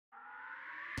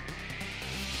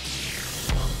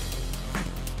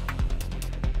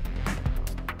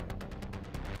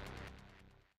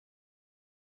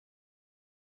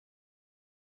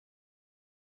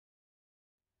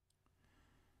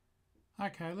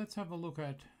Okay, let's have a look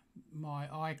at my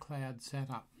iCloud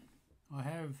setup. I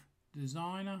have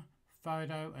Designer,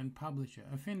 Photo and Publisher.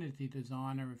 Affinity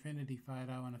Designer, Affinity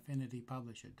Photo and Affinity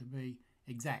Publisher to be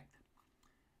exact.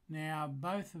 Now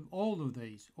all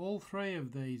three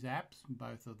of these apps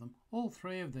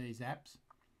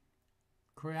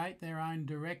create their own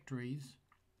directories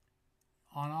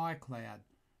on iCloud,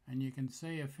 and you can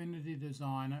see Affinity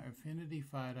Designer, Affinity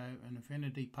Photo and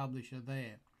Affinity Publisher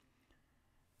there.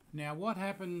 Now what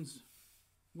happens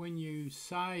when you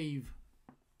save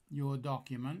your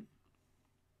document?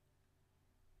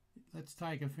 Let's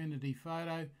take Affinity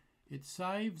Photo. It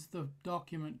saves the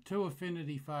document to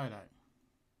Affinity Photo.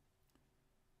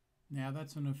 Now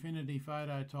that's an Affinity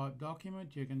Photo type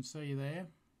document, you can see there.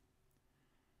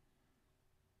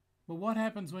 But what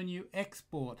happens when you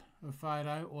export a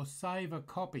photo or save a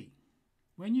copy?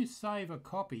 When you save a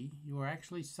copy, you are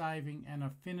actually saving an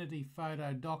Affinity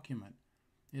Photo document.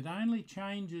 It only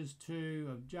changes to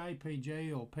a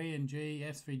JPG or PNG,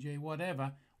 SVG,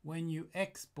 whatever, when you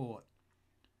export.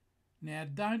 Now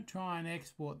don't try and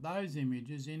export those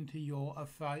images into your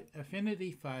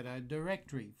Affinity Photo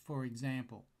directory, for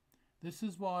example. This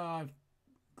is why I've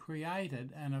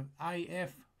created an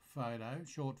AF photo,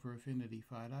 short for Affinity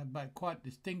Photo, but quite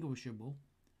distinguishable,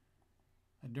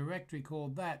 a directory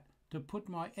called that, to put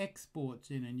my exports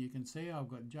in. And you can see I've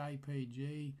got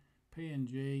JPG,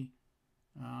 PNG,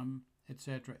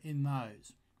 etc. in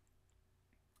those.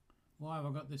 Why have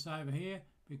I got this over here?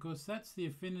 Because that's the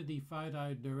Affinity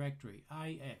Photo directory,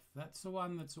 AF. That's the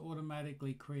one that's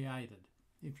automatically created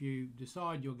if you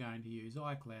decide you're going to use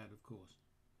iCloud, of course.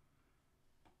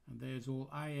 And there's all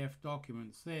AF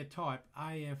documents. They're type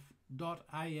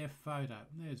AF.AF photo.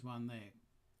 There's one there.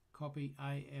 Copy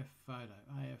AF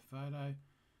photo,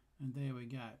 and there we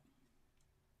go.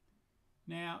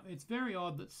 Now it's very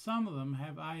odd that some of them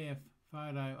have AF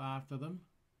photo after them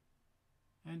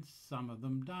and some of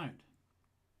them don't.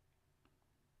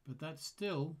 But that's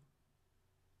still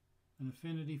an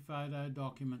Affinity Photo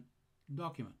document.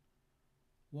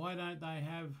 Why don't they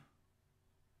have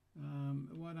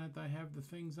the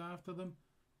things after them?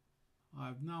 I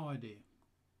have no idea.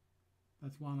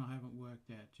 That's one I haven't worked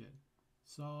out yet.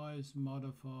 Size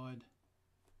modified.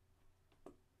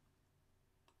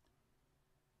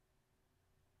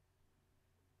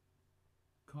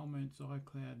 Comments,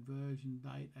 iCloud version,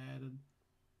 date added.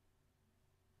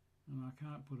 And I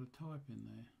can't put a type in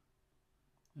there.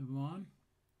 Never mind.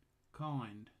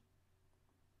 Kind.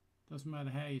 Doesn't matter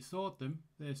how you sort them,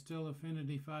 they're still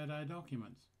Affinity Photo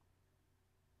documents.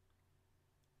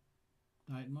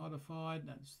 Date modified,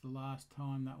 that's the last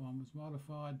time that one was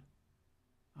modified.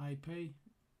 AP, it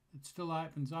still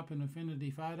opens up in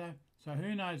Affinity Photo. So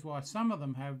who knows why some of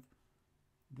them have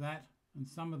that and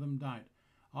some of them don't.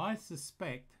 I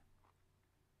suspect,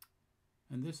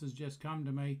 and this has just come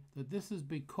to me, that this is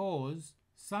because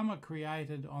some are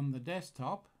created on the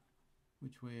desktop,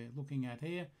 which we're looking at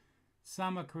here.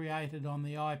 Some are created on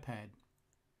the iPad.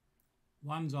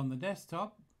 Ones on the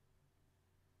desktop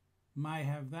may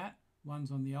have that. Ones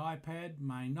on the iPad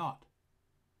may not.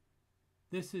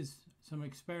 This is some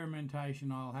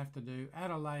experimentation I'll have to do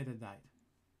at a later date.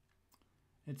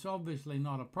 It's obviously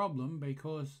not a problem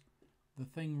because the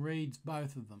thing reads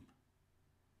both of them.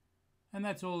 And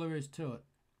that's all there is to it.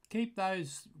 Keep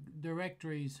those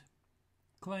directories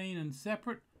clean and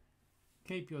separate.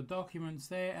 Keep your documents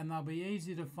there and they'll be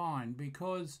easy to find,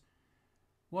 because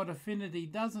what Affinity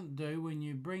doesn't do when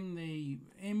you bring the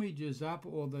images up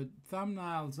or the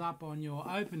thumbnails up on your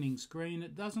opening screen,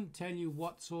 it doesn't tell you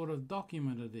what sort of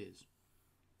document it is.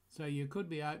 So you could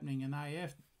be opening an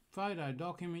AF photo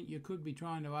document, you could be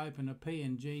trying to open a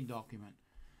PNG document.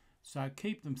 So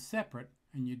keep them separate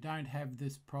and you don't have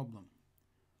this problem.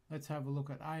 Let's have a look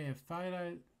at AF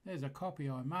photo. There's a copy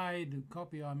I made,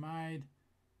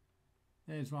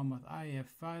 There's one with AF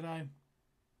photo.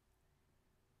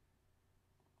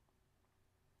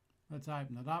 Let's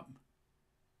open it up.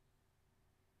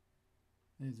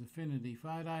 There's Affinity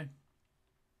Photo.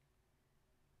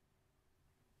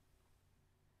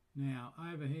 Now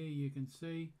over here you can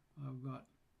see I've got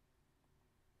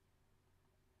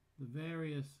the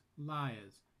various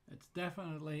layers. It's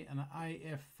definitely an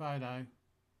AF photo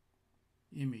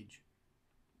image.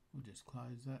 We'll just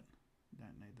close that.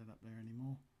 Don't need that up there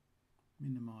anymore.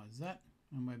 Minimize that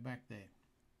and we're back there.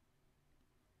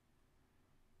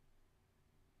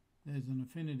 There's an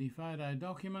Affinity Photo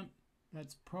document.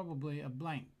 That's probably a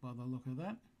blank by the look of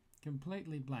that.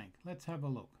 Completely blank. Let's have a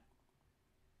look.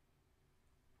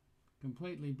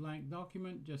 Completely blank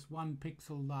document, just one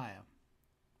pixel layer.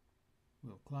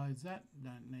 We'll close that,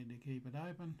 don't need to keep it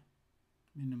open.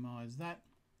 Minimize that.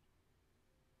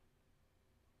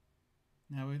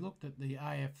 Now we looked at the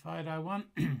afphoto one.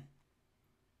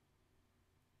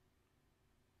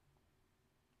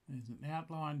 There's an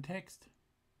outline text,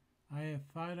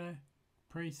 afphoto,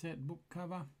 preset book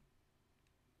cover,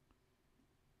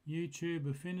 YouTube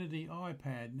Affinity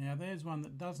iPad. Now there's one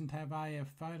that doesn't have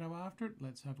afphoto after it.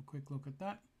 Let's have a quick look at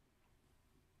that.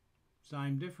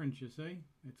 Same difference, you see.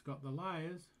 It's got the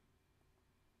layers,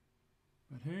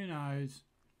 but who knows?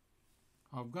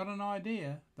 I've got an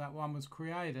idea that one was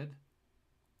created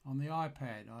on the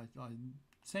iPad. I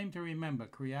seem to remember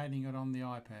creating it on the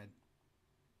iPad.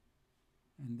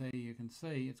 And there you can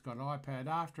see it's got iPad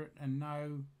after it and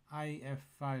no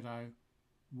afphoto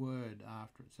word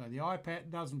after it. So the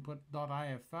iPad doesn't put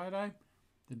 .afphoto,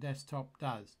 the desktop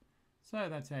does. So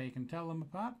that's how you can tell them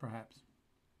apart, perhaps.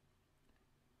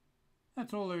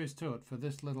 That's all there is to it for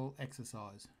this little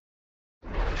exercise.